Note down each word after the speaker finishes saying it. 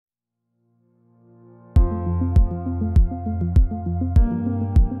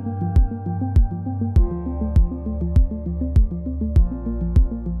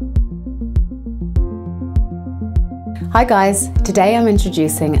Hi guys, today I'm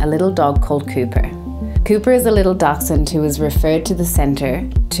introducing a little dog called Cooper. Cooper is a little dachshund who was referred to the centre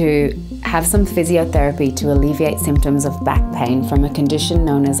to have some physiotherapy to alleviate symptoms of back pain from a condition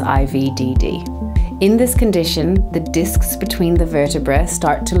known as IVDD. In this condition, the discs between the vertebrae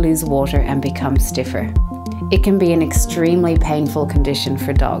start to lose water and become stiffer. It can be an extremely painful condition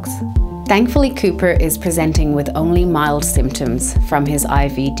for dogs. Thankfully, Cooper is presenting with only mild symptoms from his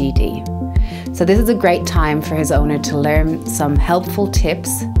IVDD. So this is a great time for his owner to learn some helpful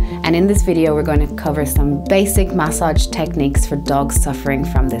tips, and in this video we're going to cover some basic massage techniques for dogs suffering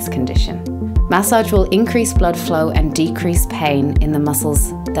from this condition. Massage will increase blood flow and decrease pain in the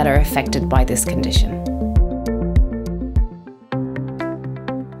muscles that are affected by this condition.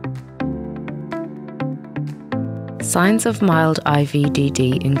 Signs of mild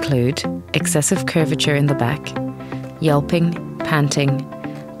IVDD include excessive curvature in the back, yelping, panting,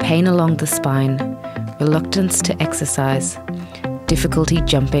 pain along the spine, reluctance to exercise, difficulty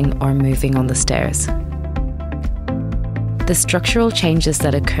jumping or moving on the stairs. The structural changes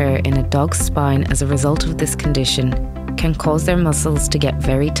that occur in a dog's spine as a result of this condition can cause their muscles to get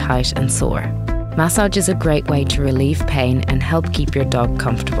very tight and sore. Massage is a great way to relieve pain and help keep your dog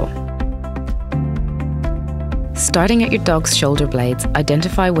comfortable. Starting at your dog's shoulder blades,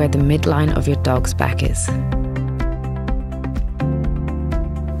 identify where the midline of your dog's back is.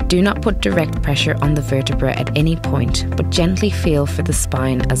 Do not put direct pressure on the vertebra at any point, but gently feel for the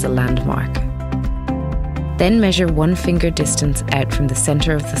spine as a landmark. Then measure 1 finger distance out from the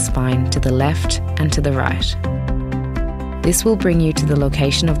center of the spine to the left and to the right. This will bring you to the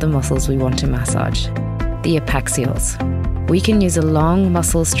location of the muscles we want to massage, the epaxials. We can use a long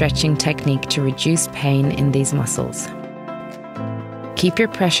muscle stretching technique to reduce pain in these muscles. Keep your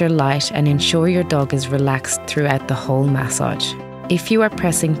pressure light and ensure your dog is relaxed throughout the whole massage. If you are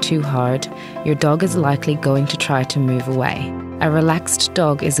pressing too hard, your dog is likely going to try to move away. A relaxed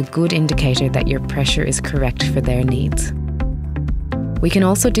dog is a good indicator that your pressure is correct for their needs. We can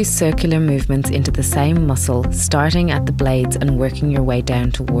also do circular movements into the same muscle, starting at the blades and working your way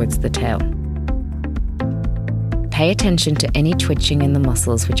down towards the tail. Pay attention to any twitching in the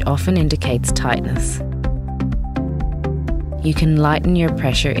muscles, which often indicates tightness. You can lighten your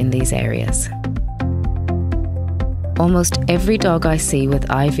pressure in these areas. Almost every dog I see with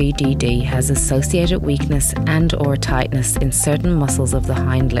IVDD has associated weakness and/or tightness in certain muscles of the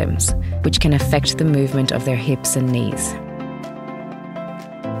hind limbs, which can affect the movement of their hips and knees.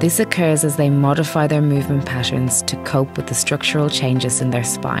 This occurs as they modify their movement patterns to cope with the structural changes in their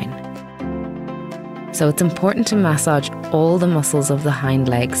spine. So it's important to massage all the muscles of the hind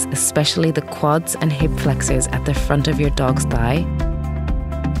legs, especially the quads and hip flexors at the front of your dog's thigh,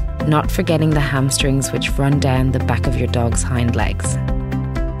 not forgetting the hamstrings which run down the back of your dog's hind legs.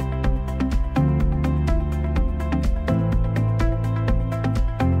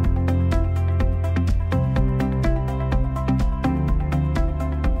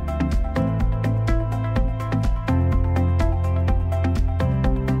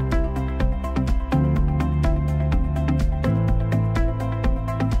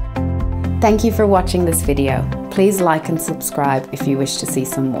 Thank you for watching this video. Please like and subscribe if you wish to see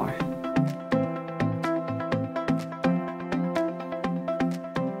some more.